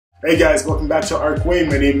Hey guys, welcome back to Arccway.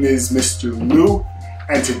 My name is Mr. Lou,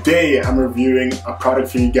 and today I'm reviewing a product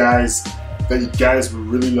for you guys that you guys will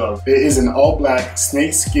really love. It is an all-black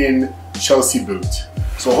snakeskin Chelsea boot.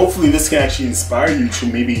 So hopefully this can actually inspire you to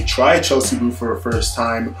maybe try a Chelsea boot for the first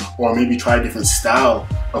time, or maybe try a different style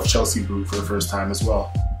of Chelsea boot for the first time as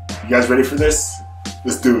well. You guys ready for this?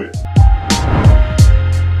 Let's do it.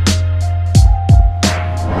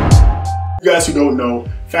 You guys who don't know,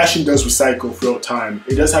 fashion does recycle throughout time.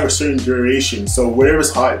 It does have a certain duration, so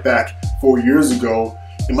whatever's hot back 4 years ago,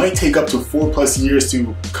 it might take up to 4+ years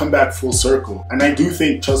to come back full circle. And I do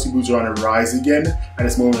think Chelsea boots are on a rise again at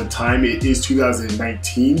this moment in time. It is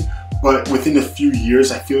 2019, but within a few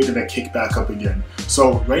years, I feel they're gonna kick back up again.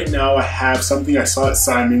 So right now I have something I saw at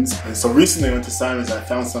Simon's, and so recently I went to Simon's and I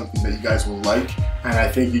found something that you guys will like, and I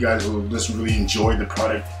think you guys will just really enjoy the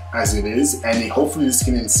product as it is, and hopefully this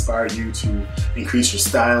can inspire you to increase your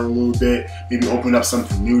style a little bit, maybe open up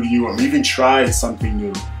something new to you, or even try something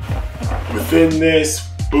new. Within this,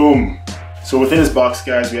 boom. So within this box,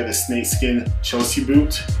 guys, we have the snakeskin Chelsea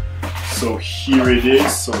boot. So here it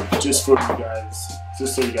is. So just for you guys,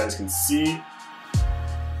 just so you guys can see,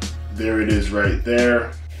 there it is right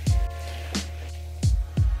there.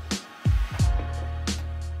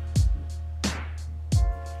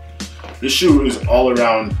 This shoe is all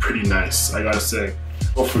around pretty nice, I gotta say.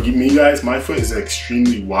 Well, forgive me guys, my foot is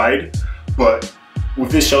extremely wide, but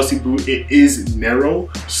with this Chelsea boot, it is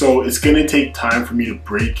narrow, so it's gonna take time for me to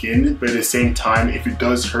break in, but at the same time, if it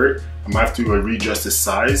does hurt, I might have to readjust the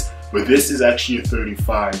size. But this is actually a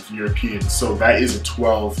 35 European, so that is a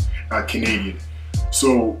 12 Canadian.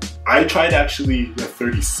 So I tried actually the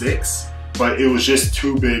 36, but it was just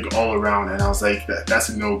too big all around, and I was like, that's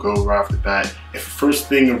a no-go right off the bat. If first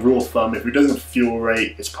thing, a rule of thumb, if it doesn't feel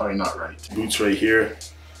right, it's probably not right. Boots right here.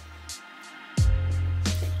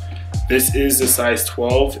 This is a size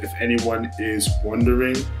 12, if anyone is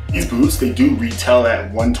wondering. These boots, they do retail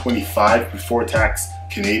at $125 before tax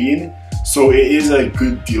Canadian, so it is a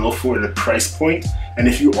good deal for the price point. And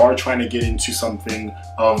if you are trying to get into something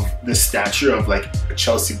of the stature of like a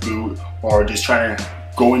Chelsea boot, or just trying to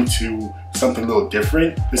go into something a little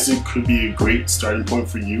different, could be a great starting point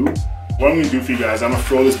for you. What I'm gonna do for you guys, I'm gonna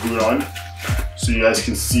throw this boot on so you guys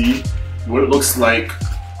can see what it looks like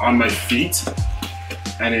on my feet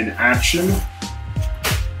and in action,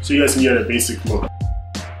 so you guys can get a basic look.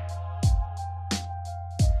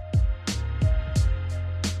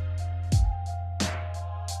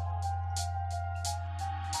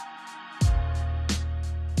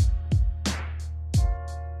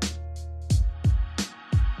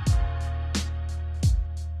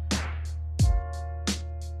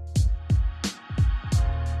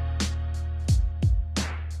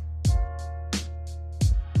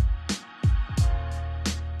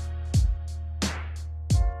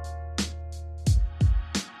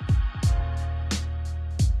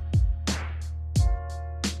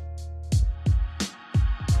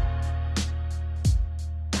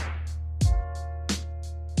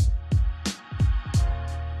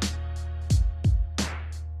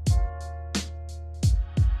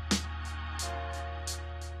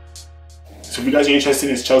 So if you guys are interested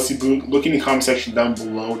in this Chelsea boot, look in the comment section down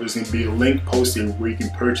below. There's going to be a link posted where you can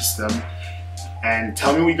purchase them. And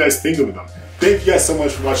tell me what you guys think of them. Thank you guys so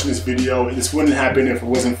much for watching this video. This wouldn't happen if it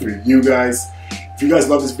wasn't for you guys. If you guys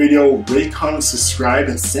love this video, rate, comment, subscribe,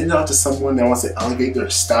 and send it out to someone that wants to elevate their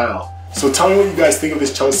style. So tell me what you guys think of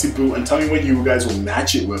this Chelsea boot, and tell me what you guys will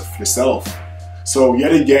match it with yourself. So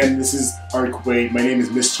yet again, this is Arccway. My name is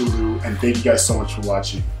Mr. Lou, and thank you guys so much for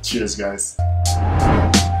watching. Cheers, guys.